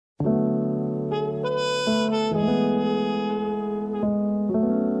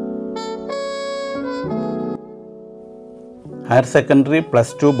Higher Secondary Plus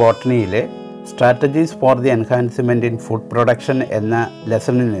 2 ബോട്ടണിയിലെ strategies for the enhancement in food production എന്ന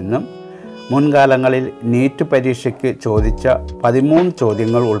ലെസണിൽ നിന്നും മുൻകാലങ്ങളിൽ NEET പരീക്ഷയ്ക്ക് ചോദിച്ച 13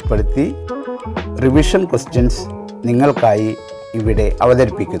 ചോദ്യങ്ങൾ ഉൾപ്പെടുത്തി റിവിഷൻ ക്വസ്റ്റ്യൻസ് നിങ്ങൾക്കായി ഇവിടെ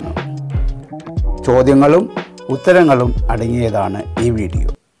അവതരിപ്പിക്കുന്നു. ചോദ്യങ്ങളും ഉത്തരങ്ങളും അടങ്ങിയതാണ് ഈ video.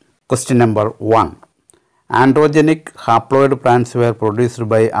 Question number 1. Androgenic haploid plants were produced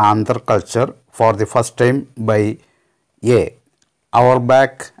by Andhra culture for the first time by A.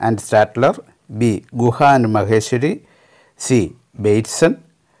 Auerbach and Statler, B. Guha and Maheshwari, C. Bateson,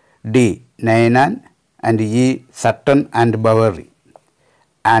 D. Nainan, and E. Sutton and Bowery.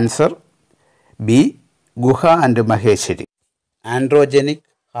 Answer B. Guha and Maheshwari. Androgenic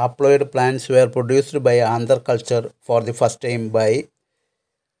haploid plants were produced by Andhra culture for the first time by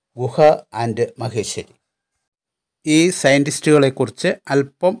Guha and Maheshwari. ഈ സയൻറ്റിസ്റ്റുകളെക്കുറിച്ച്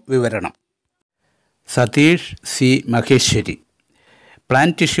അല്പം വിവരണം. Satheesh C Maheshwari.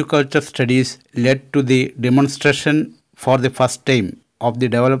 Plant tissue culture studies led to the demonstration for the first time of the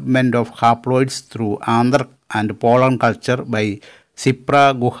development of haploids through Andhra and pollen culture by Cipra,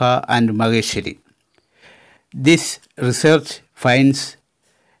 Guha and Maheshwari. This research finds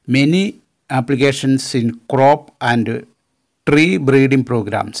many applications in crop and tree breeding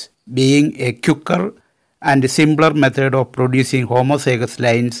programs, being a quicker and simpler method of producing homozygous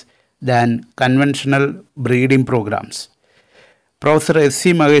lines than conventional breeding programs. Professor S.C.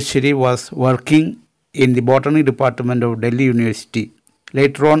 Maheshwari was working in the botany department of Delhi University.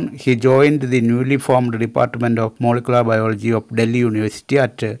 Later on, he joined the newly formed Department of Molecular Biology of Delhi University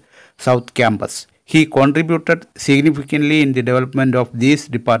at South Campus. He contributed significantly in the development of these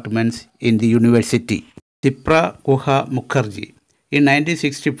departments in the university. Cipra Guha Mukherjee. In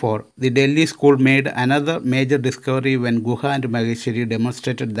 1964, the Delhi school made another major discovery when Guha and Maheshwari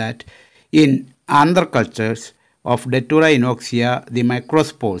demonstrated that in Andhra cultures of Datura inoxia, the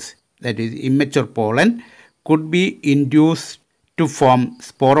microspores, that is immature pollen, could be induced to form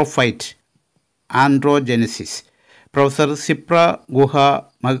sporophyte androgenesis. Professor Cipra Guha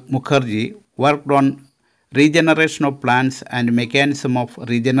Mukherjee worked on regeneration of plants and mechanism of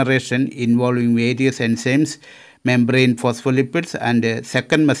regeneration involving various enzymes, membrane phospholipids and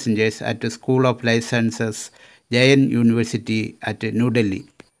second messengers at School of Life Sciences, Jain University at New Delhi.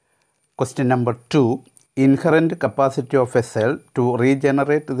 Question number 2. Inherent capacity of a cell to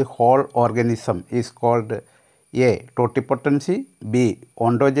regenerate the whole organism is called A. Totipotency, B.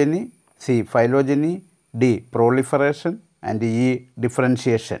 Ontogeny, C. Phylogeny, D. Proliferation, and E.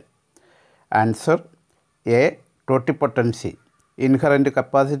 Differentiation. Answer A. Totipotency. Inherent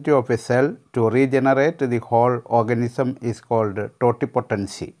capacity of a cell to regenerate the whole organism is called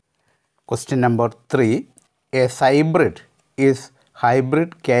totipotency. Question number 3. A hybrid is hybrid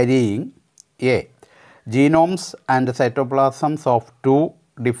carrying A. genomes and cytoplasms of two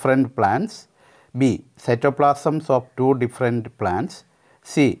different plants, B. cytoplasms of two different plants,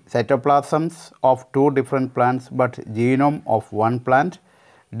 C. cytoplasms of two different plants but genome of one plant,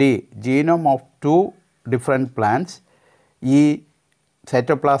 D. genome of two different plants, E.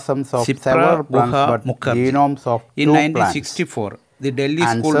 cytoplasms of several plants but genomes of two plants. In 1964, the Delhi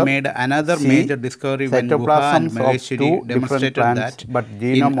school made another major discovery when Guha and Maheshwari demonstrated that but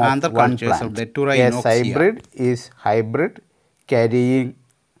genome in Andhra cultures of Datura inoxia, a hybrid is hybrid carrying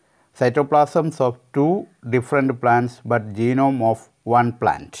cytoplasms of two different plants but genome of one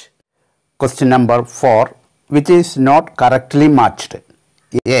plant. Question number 4. Which is not correctly matched?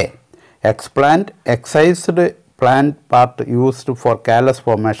 A. Explant excised plant part used for callus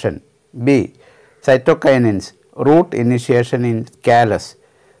formation. B. Cytokinins, root initiation in callus.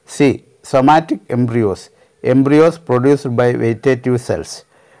 C. Somatic embryos, embryos produced by vegetative cells.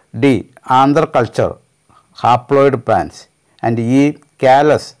 D. Andhra culture, haploid plants. And E.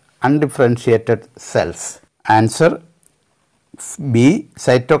 Callus, undifferentiated cells. Answer B.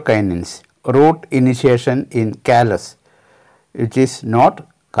 Cytokinins, root initiation in callus, which is not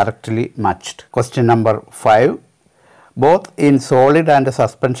correctly matched. Question number 5. Both in solid and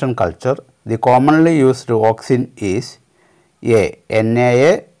suspension culture, the commonly used auxin is A.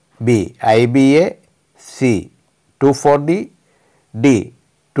 NAA, B. IBA, C. 2,4-D, D.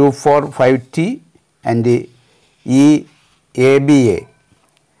 2,4,5-T, and E. ABA.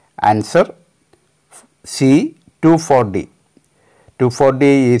 Answer C. 2,4-D. 2,4-D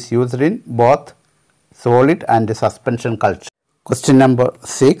is used in both solid and suspension culture. Question number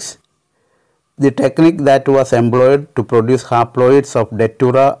 6. The technique that was employed to produce haploids of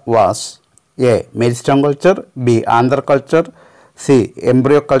Datura was A. Meristem culture, B. Andhra culture, C.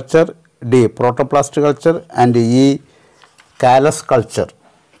 Embryo culture, D. Protoplast culture, and E. Callus culture.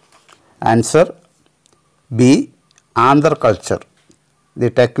 Answer B. anther culture. The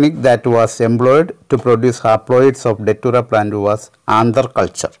technique that was employed to produce haploids of Datura plant was anther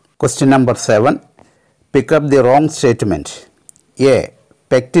culture. Question number 7. Pick up the wrong statement. A.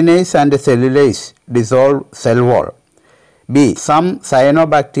 Pectinase and cellulase dissolve cell wall. B. Some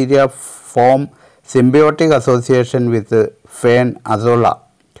cyanobacteria form symbiotic association with fern azolla.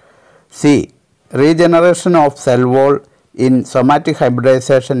 C. Regeneration of cell wall in somatic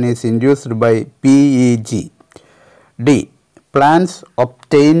hybridization is induced by PEG. D. Plants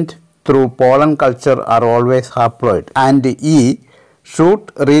obtained through pollen culture are always haploid. And E.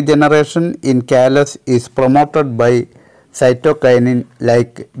 Shoot regeneration in callus is promoted by cytokinin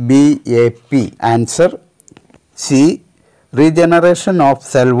like BAP. Answer C. Regeneration of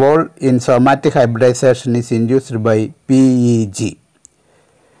cell wall in somatic hybridization is induced by PEG,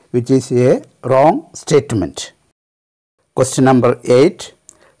 which is a wrong statement. Question number 8.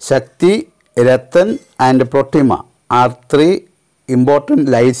 Ch.3, Rattan and Protima are 3 important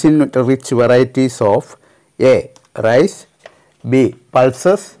lysine-rich varieties of A. Rice, B.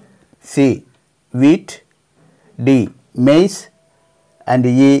 Pulses, C. Wheat, D. Maize, and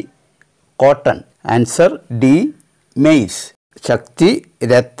E. Cotton. Answer D. Maize. Ch.3,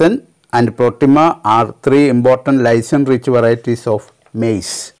 Rattan and Protima are 3 important lysine-rich varieties of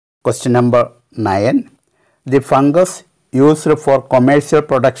maize. Question number 9. The fungus used for commercial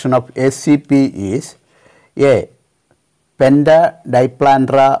production of SCP is A.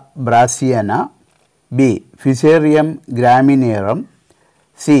 Pentadiplandra brassiana, B. Fusarium graminearum,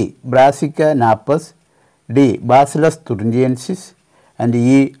 C. Brassica napus, D. Bacillus thuringiensis, and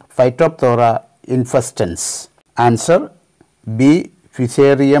E. Phytophthora infestans. Answer B.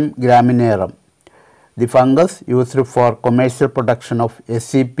 Fusarium graminearum. The fungus used for commercial production of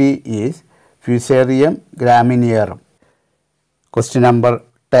SCP is Fusarium graminearum. Question number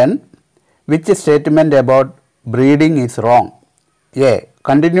 10. Which statement about breeding is wrong? A.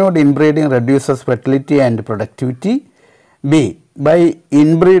 Continued inbreeding reduces fertility and productivity. B. By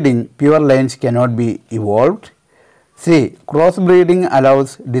inbreeding, pure lines cannot be evolved. C. Crossbreeding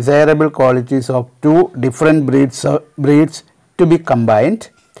allows desirable qualities of 2 different breeds to be combined.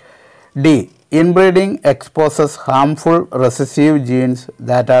 D. Inbreeding exposes harmful recessive genes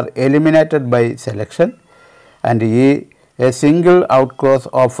that are eliminated by selection. And E. A single outgrowth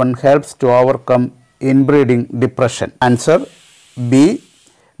often helps to overcome inbreeding depression. Answer B.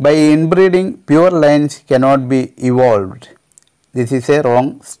 By inbreeding, pure lines cannot be evolved. This is a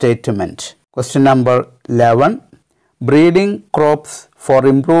wrong statement. Question number 11. Breeding crops for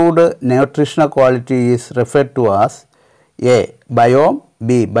improved nutritional quality is referred to as A. Biome,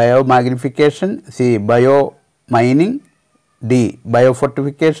 B. Biomagnification, C. Biomining, D.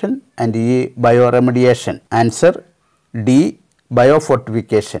 Biofortification, and E. Bioremediation. Answer D.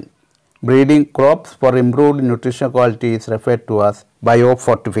 Biofortification. Breeding crops for improved nutritional quality is referred to as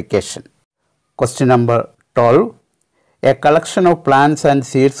biofortification. Question number 12. A collection of plants and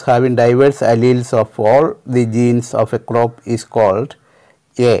seeds having diverse alleles of all the genes of a crop is called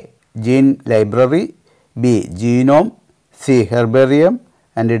A. Gene library, B. Genome, C. Herbarium,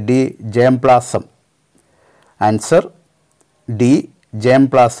 and D. Germplasm. Answer D.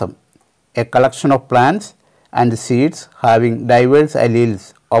 Germplasm. A collection of plants and seeds having diverse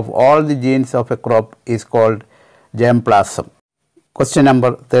alleles of all the genes of a crop is called germplasm. Question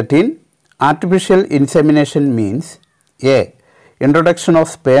number 13. Artificial insemination means A. Introduction of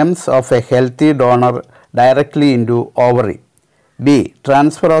sperms of a healthy donor directly into ovary. B.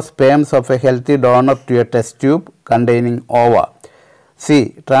 Transfer of sperms of a healthy donor to a test tube containing ova.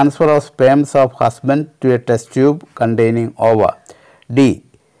 C. Transfer of sperms of husband to a test tube containing ova. D.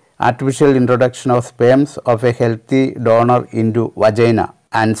 Artificial introduction of sperms of a healthy donor into vagina.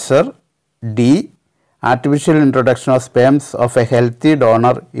 Answer D. Artificial introduction of sperms of a healthy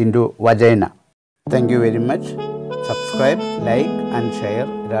donor into vagina. Thank you very much. Subscribe, like and share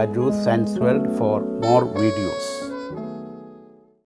Raju's Science World for more videos.